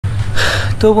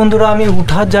তো বন্ধুরা আমি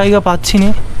উঠার জায়গা পাচ্ছি না।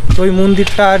 তো ওই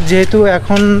মন্দিরটা যেহেতু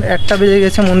এখন 1টা বেজে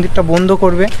গেছে, মন্দিরটা বন্ধ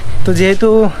করবে। তো যেহেতু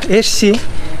এসছি,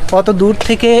 অত দূর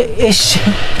থেকে এসছি,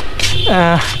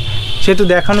 সেহেতু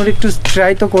দেখানোর একটু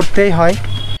ট্রাই তো করতেই হয়।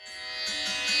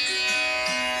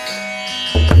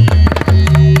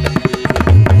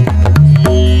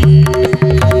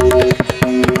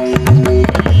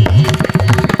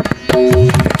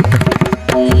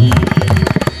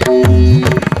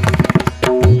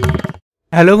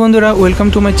 হ্যালো বন্ধুরা, welcome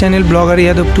to my channel blogger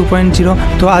Yadav 2.0।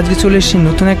 তো আজকে চলে এসেছি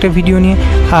নতুন একটা ভিডিও নিয়ে।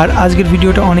 আর আজকের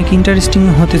ভিডিওটা অনেক ইন্টারেস্টিং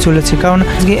হতে চলেছে, কারণ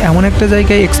আজকে এমন একটা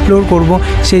জায়গায় এক্সপ্লোর করব,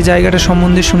 সেই জায়গাটা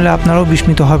সম্বন্ধে শুনলে আপনারাও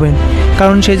বিস্মিত হবেন।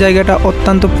 কারণ সেই জায়গাটা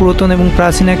অত্যন্ত পুরাতন এবং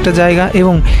প্রাচীন একটা জায়গা,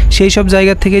 এবং সেই সব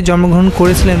জায়গা থেকে জন্মগ্রহণ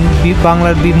করেছিলেন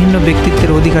বাংলার বিভিন্ন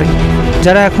ব্যক্তিত্বের অধিকারী,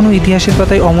 যারা এখনও ইতিহাসের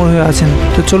পাতায় অমর হয়ে আছেন।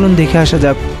 তো চলুন দেখে আসা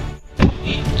যাক।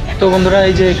 তো বন্ধুরা,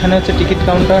 এই যে এখানে হচ্ছে টিকিট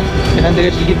কাউন্টার, এখান থেকে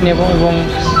টিকিট নেব এবং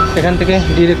এখান থেকে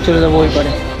ডিরেক্ট চলে যাবো ওই পারে।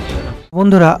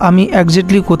 বন্ধুরা, আমি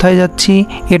একজ্যাক্টলি কোথায় যাচ্ছি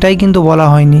এটাই কিন্তু বলা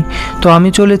হয়নি। তো আমি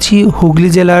চলেছি হুগলি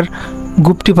জেলার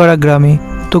গুপ্তিপাড়া গ্রামে।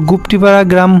 তো গুপ্তিপাড়া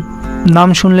গ্রাম নাম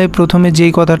শুনলে প্রথমে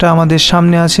যেই কথাটা আমাদের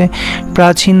সামনে আসে,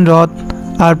 প্রাচীন রথ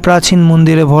আর প্রাচীন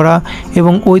মন্দিরে ভরা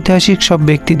এবং ঐতিহাসিক সব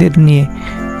ব্যক্তিদের নিয়ে।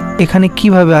 এখানে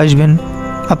কিভাবে আসবেন?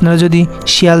 আপনারা যদি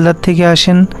শিয়ালদার থেকে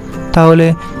আসেন তাহলে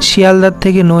শিয়ালদার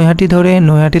থেকে নৈহাটি ধরে,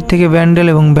 নৈহাটির থেকে ব্যান্ডেল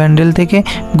এবং ব্যান্ডেল থেকে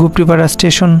গুপ্তিপাড়া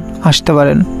স্টেশন আসতে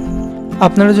পারেন।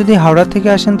 আপনারা যদি হাওড়া থেকে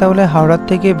আসেন তাহলে হাওড়ার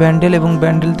থেকে ব্যান্ডেল এবং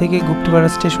ব্যান্ডেল থেকে গুপ্তিপাড়া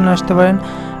স্টেশন আসতে পারেন।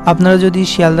 আপনারা যদি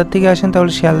শিয়ালদার থেকে আসেন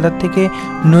তাহলে শিয়ালদার থেকে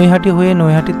নৈহাটি হয়ে,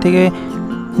 নৈহাটির থেকে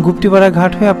গুপ্তিপাড়া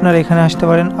ঘাট হয়ে আপনারা এখানে আসতে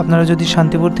পারেন। আপনারা যদি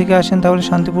শান্তিপুর থেকে আসেন তাহলে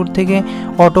শান্তিপুর থেকে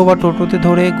অটো বা টোটোতে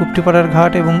ধরে গুপ্তিপাড়ার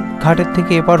ঘাট এবং ঘাটের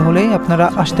থেকে এপার হলেই আপনারা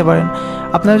আসতে পারেন।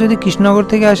 আপনারা যদি কৃষ্ণনগর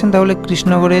থেকে আসেন তাহলে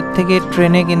কৃষ্ণনগরের থেকে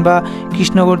ট্রেনে কিংবা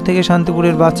কৃষ্ণনগর থেকে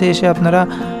শান্তিপুরের বাসে এসে আপনারা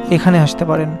এখানে আসতে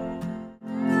পারেন।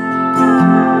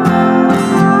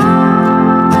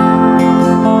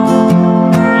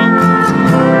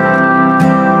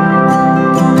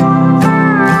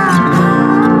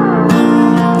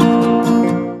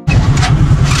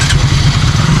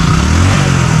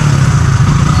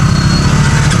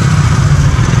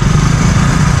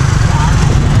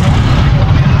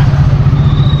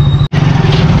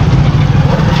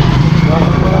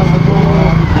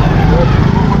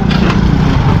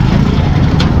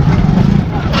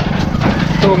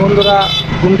 তো বন্ধুরা,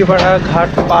 গুপ্তিপাড়া ঘাট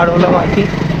পার হলাম আর কি।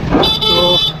 তো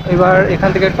এবার এখান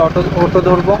থেকে অটো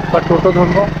ধরবো বা টোটো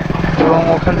ধরবো এবং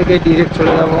ওখান থেকে ডিরেক্ট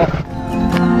চলে যাব।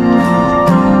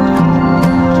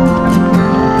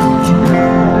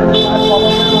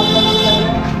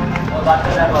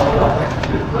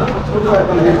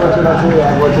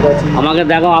 আমাকে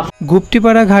দেখো,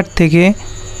 গুপ্তিপাড়া ঘাট থেকে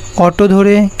অটো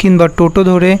ধরে কিংবা টোটো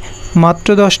ধরে মাত্র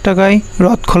 10 টাকায়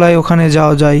রথখোলায় ওখানে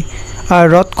যাওয়া যায়। আর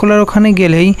রথখোলার ওখানে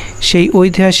গেলেই সেই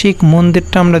ঐতিহাসিক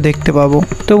মন্দিরটা আমরা দেখতে পাবো।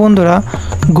 তো বন্ধুরা,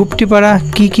 গুপ্তিপাড়া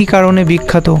কি কারণে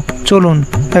বিখ্যাত চলুন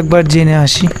একবার জেনে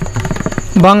আসি।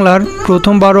 বাংলার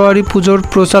প্রথম বারোয়ারি পুজোর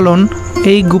প্রচলন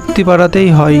এই গুপ্তিপাড়াতেই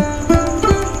হয়,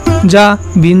 যা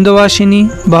বিন্দবাসিনী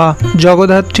বা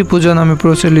জগদ্ধাত্রী পুজো নামে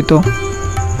প্রচলিত।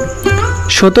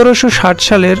 1760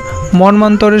 সালের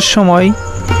মন্বন্তরের সময়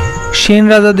সেন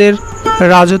রাজাদের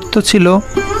রাজত্ব ছিল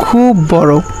খুব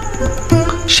বড়।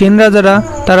 সেন রাজারা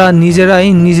তারা নিজেরাই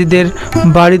নিজেদের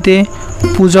বাড়িতে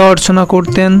পূজা অর্চনা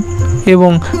করতেন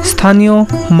এবং স্থানীয়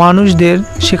মানুষদের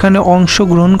সেখানে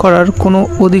অংশগ্রহণ করার কোনো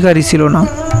অধিকারই ছিল না।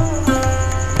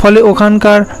 ফলে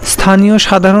ওখানকার স্থানীয়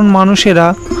সাধারণ মানুষেরা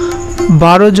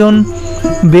 12 জন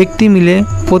ব্যক্তি মিলে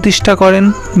প্রতিষ্ঠা করেন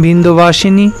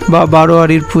বিন্দবাসিনী বা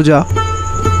বারোয়ারির পূজা।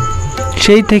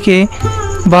 সেই থেকে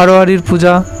বারোয়ারির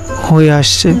পূজা হয়ে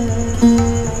আসছে।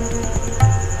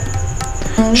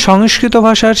 সংস্কৃত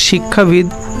ভাষার শিক্ষাবিদ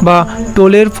বা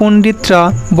টোলের পণ্ডিতরা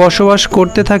বসবাস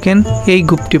করতে থাকেন এই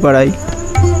গুপ্তিপাড়ায়।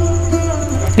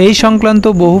 এই সংক্রান্ত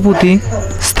বহু পুঁথি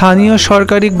স্থানীয়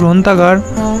সরকারি গ্রন্থাগার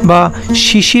বা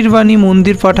শিশিরবাণী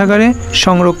মন্দির পাঠাগারে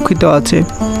সংরক্ষিত আছে।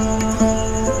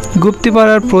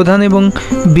 গুপ্তিপাড়ার প্রধান এবং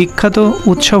বিখ্যাত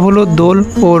উৎসব হলো দোল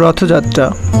ও রথযাত্রা।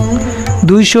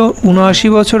 279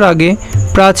 বছর আগে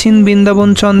প্রাচীন বৃন্দাবন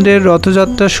চন্দ্রের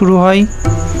রথযাত্রা শুরু হয়।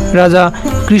 রাজা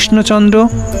কৃষ্ণচন্দ্র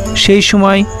সেই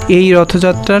সময় এই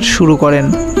রথযাত্রার শুরু করেন।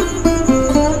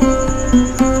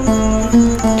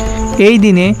 এই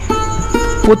দিনে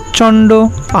প্রচণ্ড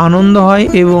আনন্দ হয়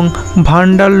এবং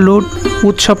ভান্ডার লুট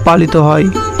উৎসব পালিত হয়,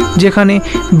 যেখানে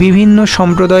বিভিন্ন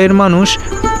সম্প্রদায়ের মানুষ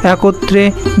একত্রে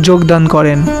যোগদান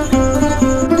করেন।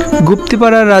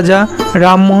 গুপ্তিপাড়ার রাজা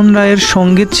রামমোহন রায়ের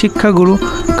সঙ্গীত শিক্ষাগুরু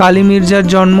কালী মির্জার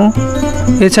জন্ম।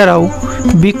 এছাড়াও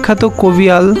বিখ্যাত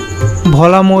কবিয়াল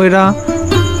ভোলা ময়রা,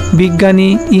 বিজ্ঞানী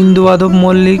ইন্দু মাধব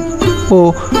মল্লিক ও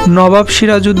নবাব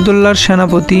সিরাজউদ্দৌলার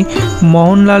সেনাপতি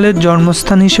মোহনলালের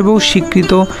জন্মস্থান হিসেবেও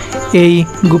স্বীকৃত এই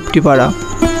গুপ্তিপাড়া।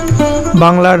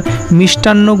 বাংলার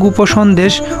মিষ্টান্ন গুপ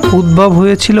সন্দেশ উদ্ভব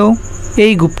হয়েছিল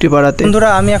এই গুপ্তিপাড়াতে। বন্ধুরা,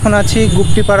 আমি এখন আছি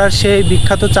গুপ্তিপাড়ার সেই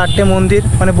বিখ্যাত 4টে মন্দির,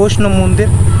 মানে বৈষ্ণব মন্দির।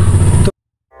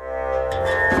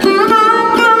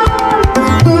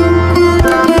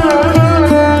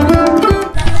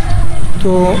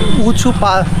 তো উঁচু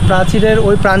প্রাচীরের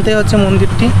ওই প্রান্তে হচ্ছে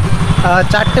মন্দিরটি।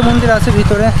 4টে মন্দির আছে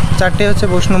ভিতরে, 4টে হচ্ছে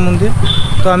বৈষ্ণব মন্দির।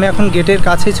 তো আমি এখন গেটের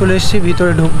কাছেই চলে এসেছি,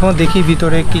 ভিতরে ঢুকবো, দেখি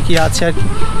ভিতরে কি কি আছে আর কি।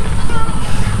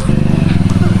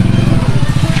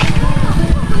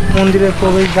 মন্দিরের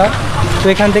প্রবেশদ্বার, তো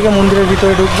এখান থেকে মন্দিরের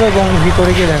ভিতরে ঢুকবো এবং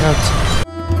ভিতরে গিয়ে দেখা হচ্ছে।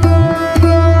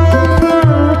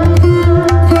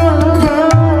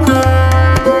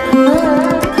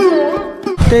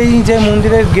 এই যে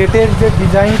মন্দিরের গেটের যে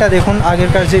ডিজাইনটা দেখুন,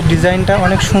 আগেরকার যে ডিজাইনটা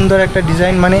অনেক সুন্দর একটা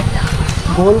ডিজাইন, মানে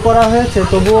গোল করা হয়েছে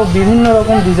তবুও বিভিন্ন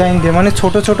রকম ডিজাইন দিয়ে, মানে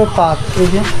ছোট ছোট পাত, এই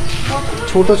যে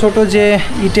ছোট ছোট যে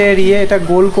ইটের এটা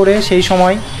গোল করে সেই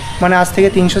সময়, মানে আজ থেকে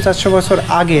 300-400 বছর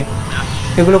আগে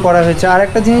এগুলো করা হয়েছে। আর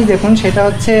একটা জিনিস দেখুন, সেটা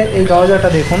হচ্ছে এই দরজাটা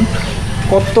দেখুন,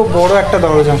 কত বড় একটা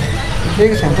দরজা,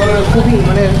 দেখেছেন? খুবই,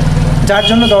 মানে যার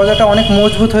জন্য দরজাটা অনেক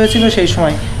মজবুত হয়েছিল সেই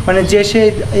সময়, মানে যে সে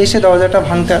এসে দরজাটা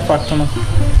ভাঙতে পারতো না।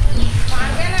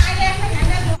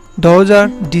 দরজার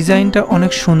ডিজাইনটা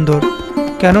অনেক সুন্দর,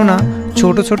 কেননা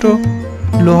ছোট ছোট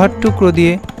লোহার টুকরো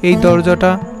দিয়ে এই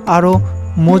দরজাটা আরও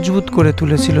মজবুত করে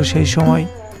তুলেছিল সেই সময়।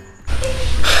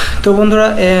 তো বন্ধুরা,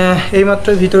 এইমাত্র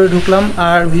ভিতরে ঢুকলাম,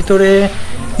 আর ভিতরে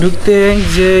ঢুকতে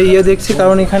যে দেখছি,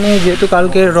 কারণ এখানে যেহেতু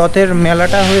কালকে রথের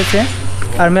মেলাটা হয়েছে,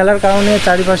 আর মেলার কারণে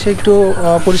চারিপাশে একটু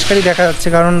পরিষ্কারই দেখা যাচ্ছে,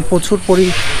 কারণ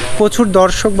প্রচুর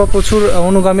দর্শক বা প্রচুর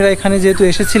অনুগামীরা এখানে যেহেতু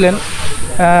এসেছিলেন,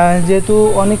 যেহেতু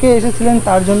অনেকে এসেছিলেন,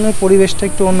 তার জন্য পরিবেশটা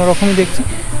একটু অন্যরকমই দেখছি।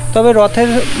 তবে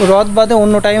রথ বাদে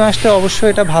অন্য টাইম আসলে অবশ্যই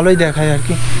এটা ভালোই দেখায় আর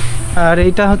কি। আর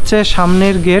এইটা হচ্ছে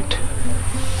সামনের গেট,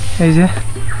 এই যে।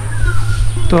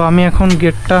 তো আমি এখন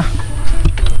গেটটা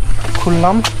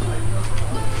খুললাম,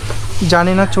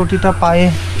 জানি না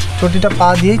চটিটা পা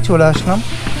দিয়েই চলে আসলাম,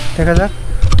 দেখা যাক।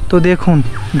 তো দেখুন,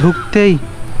 ঢুকতেই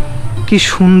কি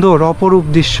সুন্দর অপরূপ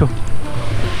দৃশ্য,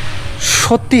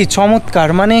 সত্যি চমৎকার,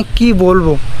 মানে কি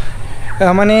বলবো,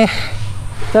 মানে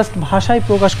জাস্ট ভাষায়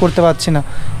প্রকাশ করতে পারছি না,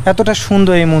 এতটা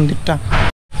সুন্দর এই মন্দিরটা।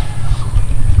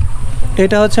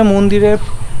 এটা হচ্ছে মন্দিরের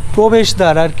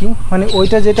প্রবেশদ্বার আর কি, মানে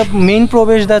ওইটা যেটা মেইন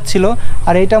প্রবেশদ্বার ছিল,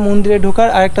 আর এইটা মন্দিরে ঢোকার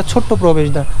আর একটা ছোট্ট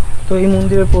প্রবেশদ্বার। তো এই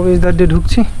মন্দিরের প্রবেশদ্বার দিয়ে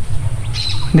ঢুকছি,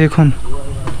 দেখুন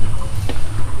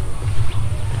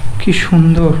কি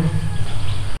সুন্দর।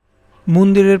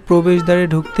 মন্দিরের প্রবেশদ্বারে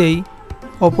ঢুকতেই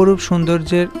অপরূপ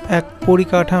সৌন্দর্যের এক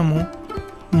পরিকাঠামো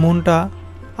মনটা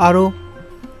আরও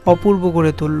অপূর্ব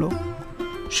করে তুলল।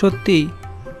 সত্যিই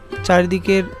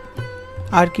চারিদিকের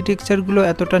আর্কিটেকচারগুলো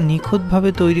এতটা নিখুঁতভাবে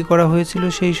তৈরি করা হয়েছিল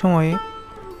সেই সময়ে,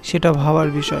 সেটা ভাবার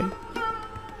বিষয়।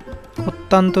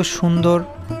 অত্যন্ত সুন্দর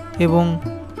এবং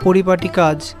পরিপাটি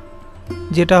কাজ,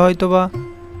 যেটা হয়তোবা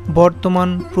বর্তমান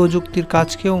প্রযুক্তির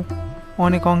কাজকেও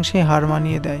অনেক অংশে হার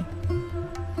মানিয়ে দেয়।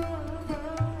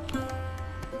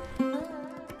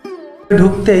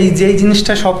 ঢুকতেই যেই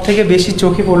জিনিসটা সব থেকে বেশি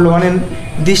চোখে পড়লো, মানে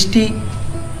দৃষ্টি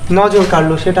নজর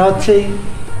কাড়লো, সেটা হচ্ছে এই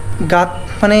গাত,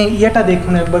 মানে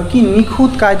দেখুন একবার, কি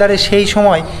নিখুঁত কায়দারে সেই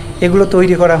সময় এগুলো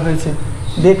তৈরি করা হয়েছে।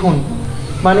 দেখুন,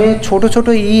 মানে ছোট ছোট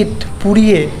ইট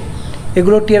পুড়িয়ে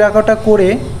এগুলো টেরাকোটা করে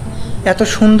এত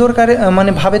সুন্দর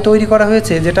মানে ভাবে তৈরি করা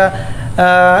হয়েছে, যেটা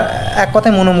এক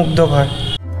কথায় মনোমুগ্ধকর।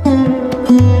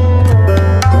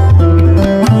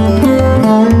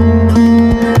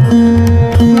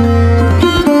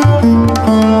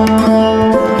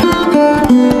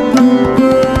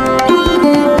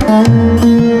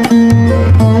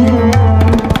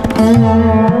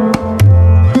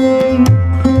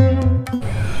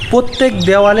 প্রত্যেক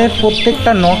দেওয়ালের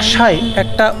প্রত্যেকটা নকশায়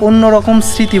একটা অন্যরকম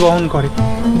স্মৃতি বহন করে।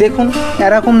 দেখুন,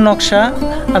 এরকম নকশা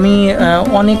আমি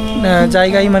অনেক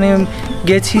জায়গায় মানে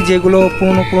গেছি, যেগুলো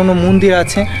পুরনো মন্দির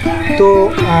আছে, তো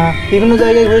বিভিন্ন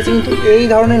জায়গায় ঘুরেছি, কিন্তু এই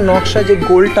ধরনের নকশা, যে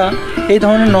গোলটা, এই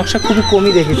ধরনের নকশা খুবই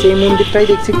কমই দেখেছি। এই মন্দিরটাই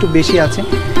দেখছি একটু বেশি আছে।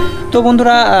 তো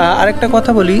বন্ধুরা, আরেকটা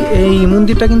কথা বলি, এই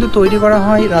মন্দিরটা কিন্তু তৈরি করা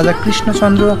হয় রাজা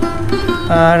কৃষ্ণচন্দ্র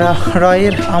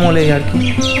রায়ের আমলেই আর কি।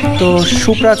 তো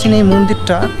সুপ্রাচীন এই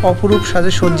মন্দিরটা অপরূপ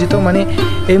সাজে সজ্জিত, মানে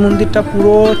এই মন্দিরটা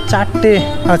পুরো 4টে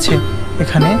আছে,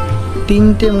 এখানে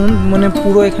 3টে মানে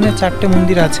পুরো এখানে 4টে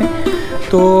মন্দির আছে।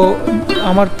 তো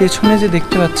আমার পেছনে যে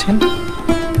দেখতে পাচ্ছেন,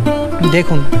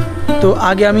 দেখুন, তো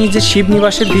আগে আমি যে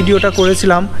শিবনিবাসের ভিডিওটা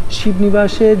করেছিলাম,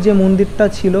 শিবনিবাসের যে মন্দিরটা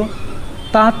ছিল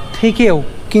তার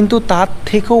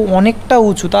থেকেও অনেকটা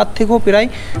উঁচু, তার থেকেও প্রায়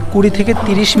 20 থেকে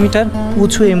 30 মিটার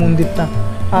উঁচু এই মন্দিরটা।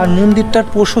 আর মন্দিরটার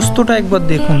প্রশস্তটা একবার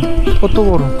দেখুন কত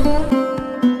বড়।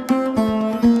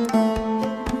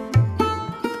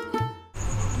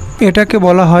 এটাকে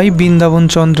বলা হয় বৃন্দাবন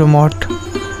চন্দ্র মঠ।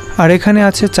 আর এখানে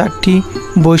আছে 4টি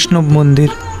বৈষ্ণব মন্দির।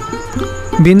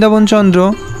 বৃন্দাবন চন্দ্র,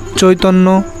 চৈতন্য,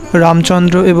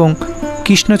 রামচন্দ্র এবং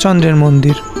কৃষ্ণচন্দ্রের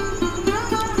মন্দির।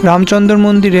 রামচন্দ্র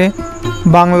মন্দিরে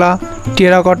বাংলা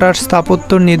টেরাকোটার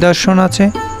স্থাপত্যর নিদর্শন আছে।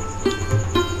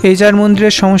 এই 4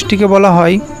 মন্দিরের সমষ্টিকে বলা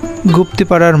হয়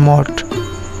গুপ্তিপাড়ার মঠ।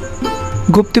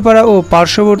 গুপ্তিপাড়া ও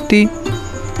পার্শ্ববর্তী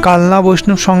কালনা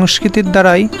বৈষ্ণব সংস্কৃতির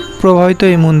দ্বারাই প্রভাবিত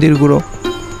এই মন্দিরগুলো।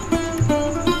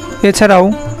 এছাড়াও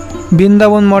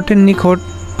বৃন্দাবন মঠের নিকট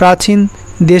প্রাচীন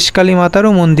দেশকালী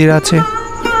মাতারও মন্দির আছে।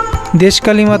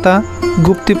 দেশকালী মাতা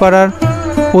গুপ্তিপাড়ার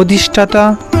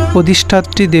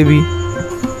অধিষ্ঠাত্রী দেবী।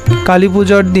 কালী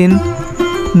পূজার দিন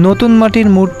নতুন মাটির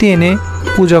মূর্তি এনে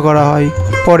পূজা করা হয়।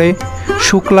 পরে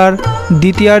শুক্লার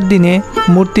দ্বিতীয়ার দিনে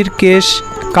মূর্তির কেশ,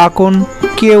 কাকন,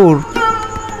 কেউর,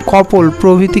 কপল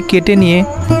প্রভৃতি কেটে নিয়ে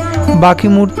বাকি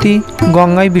মূর্তি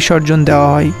গঙ্গায় বিসর্জন দেওয়া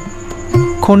হয়।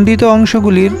 খণ্ডিত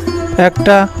অংশগুলির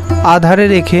একটা আধারে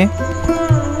রেখে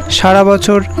সারা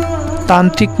বছর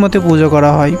তান্ত্রিক মতে পুজো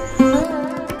করা হয়।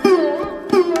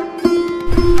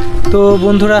 তো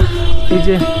বন্ধুরা, এই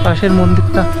যে পাশের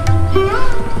মন্দিরটা,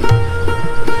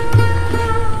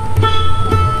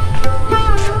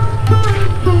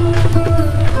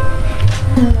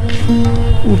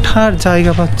 উঠার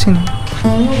জায়গা পাচ্ছি না।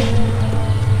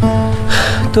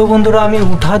 তো বন্ধুরা, আমি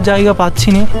উঠার জায়গা পাচ্ছি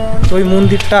না। তো ওই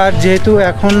মন্দিরটা যেহেতু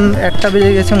এখন 1টা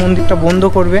বেজে গেছে, মন্দিরটা বন্ধ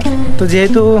করবে। তো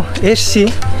যেহেতু এসছি,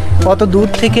 কত দূর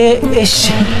থেকে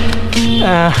এসছি,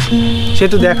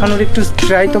 সেহেতু দেখানোর একটু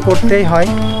ট্রাই তো করতেই হয়।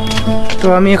 তো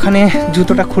আমি এখানে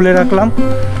জুতোটা খুলে রাখলাম।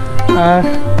 আর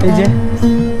এই যে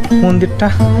মন্দিরটা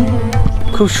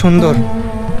খুব সুন্দর।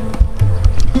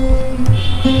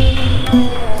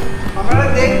 আপনারা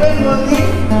দেখবেন মন্দির,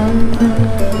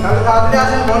 তাড়াতাড়ি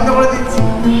আসেন, বন্ধ করে দিচ্ছি।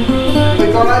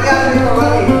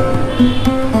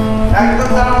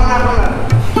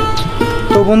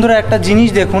 তো বন্ধুরা, একটা জিনিস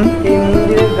দেখুন, এই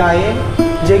মন্দিরের গায়ে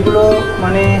যেগুলো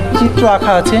মানে চিত্র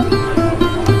আঁকা আছে,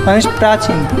 মানে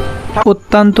প্রাচীন,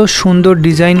 অত্যন্ত সুন্দর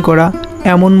ডিজাইন করা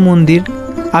এমন মন্দির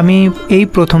আমি এই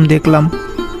প্রথম দেখলাম।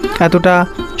 এতটা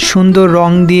সুন্দর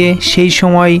রং দিয়ে সেই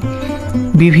সময়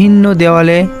বিভিন্ন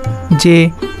দেওয়ালে যে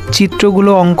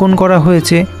চিত্রগুলো অঙ্কন করা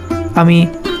হয়েছে, আমি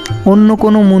অন্য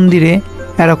কোনো মন্দিরে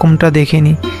এরকমটা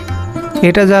দেখিনি।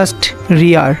 এটা জাস্ট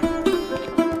রিয়ার।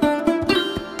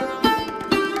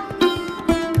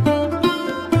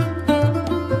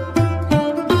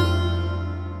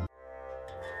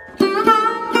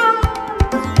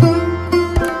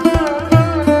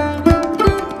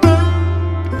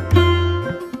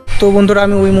 তো বন্ধুরা,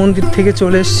 আমি ওই মন্দির থেকে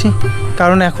চলে এসেছি,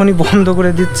 কারণ এখনই বন্ধ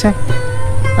করে দিচ্ছে।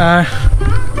 আর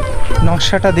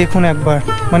নকশাটা দেখুন একবার,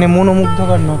 মানে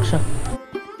মনোমুগ্ধকর নকশা।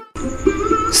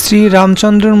 শ্রী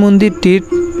রামচন্দ্রের মন্দিরটির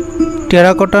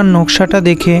টেরাকোটার নকশাটা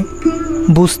দেখে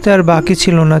বুঝতে আর বাকি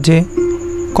ছিল না যে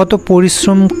কত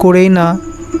পরিশ্রম করেই না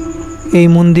এই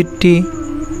মন্দিরটি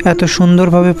এত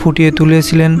সুন্দরভাবে ফুটিয়ে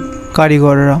তুলেছিলেন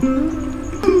কারিগররা।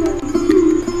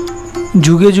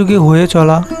 যুগে যুগে হয়ে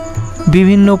চলা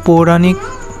বিভিন্ন পৌরাণিক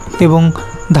এবং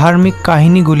ধার্মিক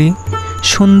কাহিনীগুলি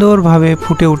সুন্দরভাবে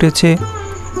ফুটে উঠেছে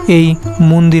এই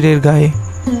মন্দিরের গায়ে,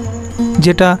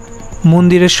 যেটা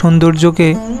মন্দিরের সৌন্দর্যকে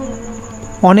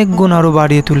অনেক গুণ আরও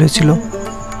বাড়িয়ে তুলেছিল।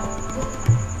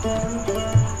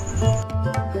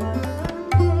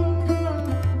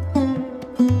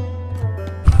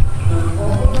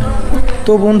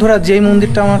 তো বন্ধুরা, যেই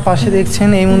মন্দিরটা আমার পাশে দেখছেন,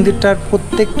 এই মন্দিরটার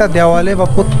প্রত্যেকটা দেওয়ালে বা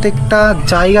প্রত্যেকটা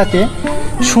জায়গাতে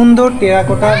সুন্দর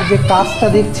টেরাকোটার যে কাজটা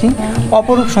দেখছি,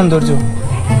 অপরূপ সৌন্দর্য।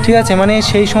 ঠিক আছে, মানে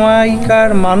সেই সময়কার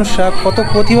মানুষরা কত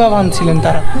প্রতিভাবান ছিলেন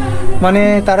তারা, মানে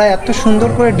তারা এত সুন্দর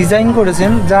করে ডিজাইন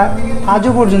করেছেন, যা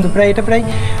আজও পর্যন্ত এটা প্রায়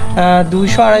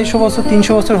 200-250 বছর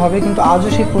 300 বছর হবে, কিন্তু আজও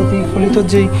সেই প্রতিফলিত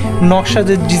যেই নকশা,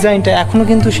 যে ডিজাইনটা এখনও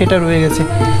কিন্তু সেটা রয়ে গেছে,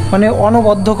 মানে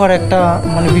অনবদ্যকর একটা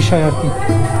মানে বিষয় আর কি।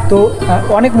 তো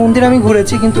অনেক মন্দির আমি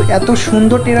ঘুরেছি, কিন্তু এত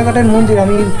সুন্দর টেরাকোটার মন্দির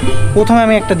প্রথমে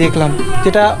আমি একটা দেখলাম,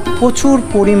 যেটা প্রচুর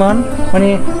পরিমাণ মানে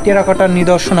টেরাকোটার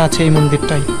নিদর্শন আছে এই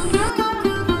মন্দিরটাই।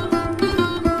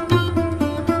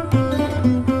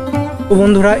 তো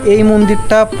বন্ধুরা, এই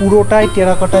মন্দিরটা পুরোটাই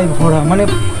টেরাকোটায় ভরা, মানে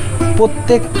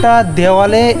প্রত্যেকটা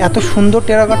দেওয়ালে এত সুন্দর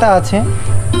টেরাকোটা আছে,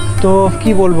 তো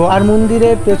কি বলবো। আর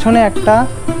মন্দিরের পেছনে একটা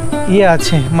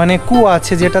আছে, মানে কুয়ো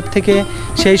আছে, যেটার থেকে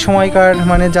সেই সময়কার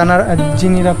মানে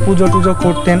যিনিরা পুজো টুজো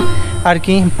করতেন আর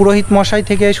কি, পুরোহিত মশাই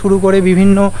থেকে শুরু করে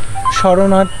বিভিন্ন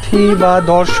শরণার্থী বা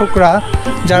দর্শকরা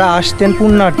যারা আসতেন,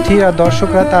 পুণ্যার্থী আর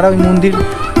দর্শকরা, তারা ওই মন্দির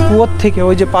কুয়োর থেকে,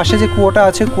 ওই যে পাশে যে কুয়োটা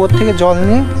আছে, কুয়োর থেকে জল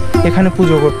নিয়ে এখানে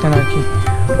পুজো করতেন আর কি।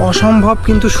 অসম্ভব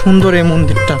কিন্তু সুন্দর এই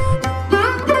মন্দিরটা।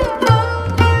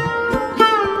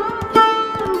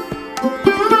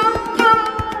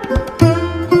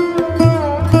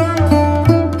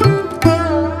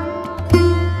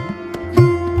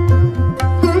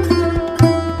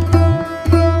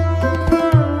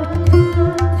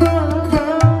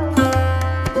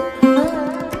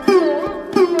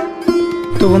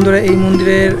 তো বন্ধুরা, এই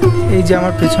মন্দিরের এই যে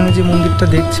আমার পেছনে যে মন্দিরটা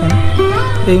দেখছেন,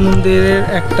 এই মন্দিরের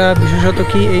একটা বিশেষত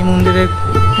কি, এই মন্দিরের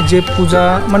যে পূজা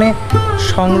মানে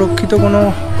সংরক্ষিত কোনো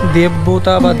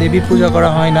দেবতা বা দেবী পূজা করা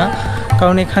হয় না।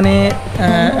 কারণ এখানে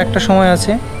একটা সময়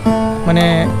আছে মানে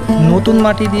নতুন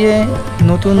মাটি দিয়ে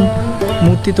নতুন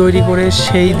মূর্তি তৈরি করে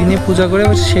সেই দিনে পূজা করে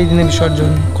সেই দিনে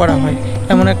বিসর্জন করা হয়,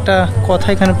 এমন একটা কথা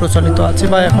এখানে প্রচলিত আছে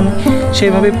বা এখন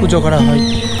সেইভাবেই পুজো করা হয়।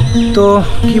 তো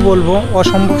কি বলবো,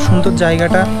 অসম্ভব সুন্দর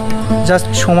জায়গাটা, জাস্ট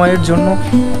সময়ের জন্য।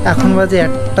 এখন বাজে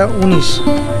 1:19,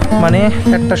 মানে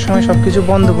একটার সময় সব কিছু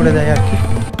বন্ধ করে দেয় আর কি।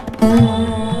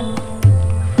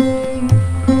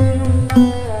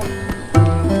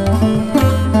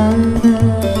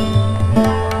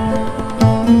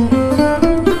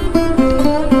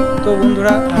 তো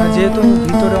বন্ধুরা, যেহেতু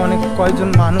ভিতরে অনেক কয়েকজন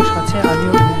মানুষ আছে,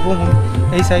 আমিও ঢুকবো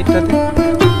এই সাইডটাতে।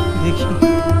 দেখি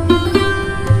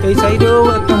এই সাইডেও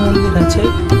একটা মন্দির আছে।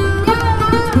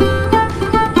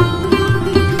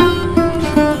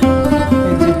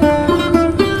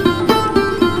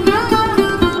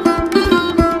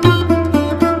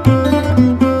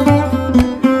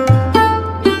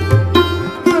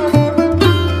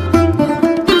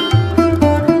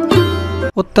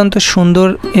 অত্যন্ত সুন্দর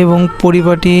এবং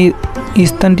পরিপাটি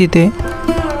স্থানটিতে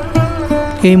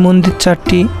এই মন্দির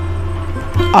চারটি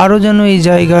আরও যেন এই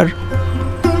জায়গার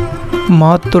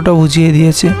মাহাত্ম্যটা বুঝিয়ে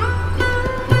দিয়েছে,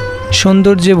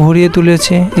 সৌন্দর্যে ভরিয়ে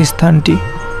তুলেছে স্থানটি।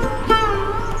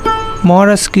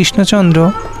 মহারাজ কৃষ্ণচন্দ্র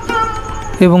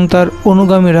এবং তার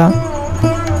অনুগামীরা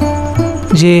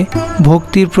যে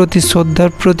ভক্তির প্রতি, শ্রদ্ধার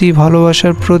প্রতি,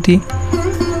 ভালোবাসার প্রতি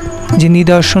যে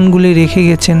নিদর্শনগুলি রেখে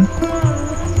গেছেন,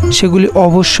 সেগুলি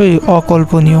অবশ্যই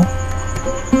অকল্পনীয়।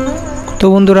 তো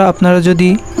বন্ধুরা, আপনারা যদি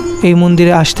এই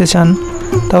মন্দিরে আসতে চান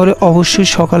তাহলে অবশ্যই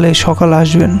সকাল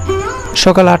আসবেন।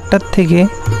 সকাল 8টার থেকে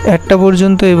 1টা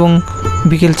পর্যন্ত এবং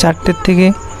বিকেল 4টের থেকে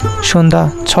সন্ধ্যা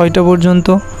 6টা পর্যন্ত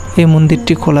এই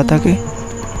মন্দিরটি খোলা থাকে।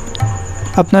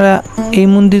 আপনারা এই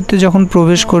মন্দিরতে যখন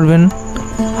প্রবেশ করবেন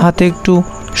হাতে একটু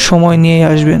সময় নিয়ে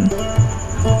আসবেন।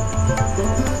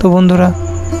 তো বন্ধুরা,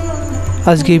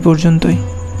 আজকে এই পর্যন্তই।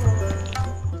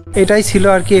 এটাই ছিল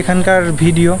আর কি এখানকার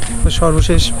ভিডিও,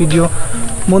 সর্বশেষ ভিডিও।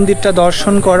 মন্দিরটা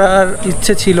দর্শন করার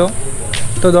ইচ্ছে ছিল,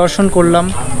 তো দর্শন করলাম।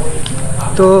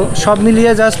 তো সব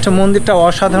মিলিয়ে জাস্ট মন্দিরটা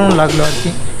অসাধারণ লাগলো আর কি।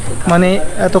 মানে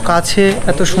এত কাছে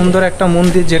এত সুন্দর একটা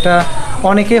মন্দির, যেটা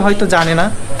অনেকেই হয়তো জানে না।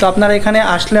 তো আপনারা এখানে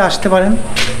আসতে পারেন,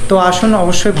 তো আসুন,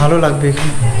 অবশ্যই ভালো লাগবে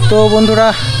এখানে। তো বন্ধুরা,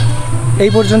 এই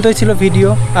পর্যন্তই ছিল ভিডিও।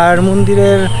 আর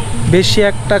মন্দিরের বেশি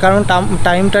একটা কারণ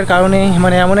টাইমটার কারণেই,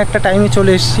 মানে এমন একটা টাইমে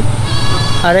চলে এসেছি।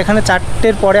 আর এখানে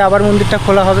 4টের পরে আবার মন্দিরটা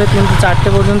খোলা হবে, কিন্তু 4টে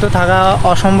পর্যন্ত থাকা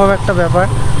অসম্ভব একটা ব্যাপার।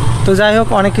 তো যাই হোক,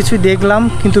 অনেক কিছুই দেখলাম,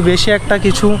 কিন্তু বেশি একটা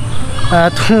কিছু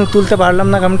তুলতে পারলাম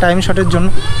না কারণ টাইম শর্টের জন্য।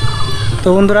 তো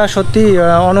বন্ধুরা, সত্যি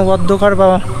অনবদ্যকর বা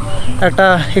একটা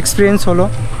এক্সপিরিয়েন্স হলো,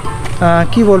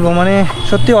 কি বলবো, মানে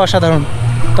সত্যি অসাধারণ।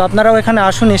 তো আপনারাও এখানে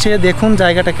আসুন, এসে দেখুন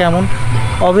জায়গাটা কেমন।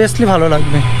 অবভিয়াসলি ভালো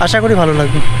লাগবে, আশা করি ভালো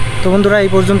লাগবে। তো বন্ধুরা, এই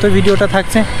পর্যন্ত ভিডিওটা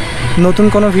থাকছে। নতুন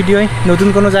কোনো ভিডিওয় নতুন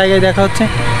কোনো জায়গায় দেখা হচ্ছে।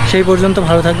 সেই পর্যন্ত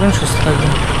ভালো থাকবেন, সুস্থ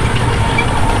থাকবেন।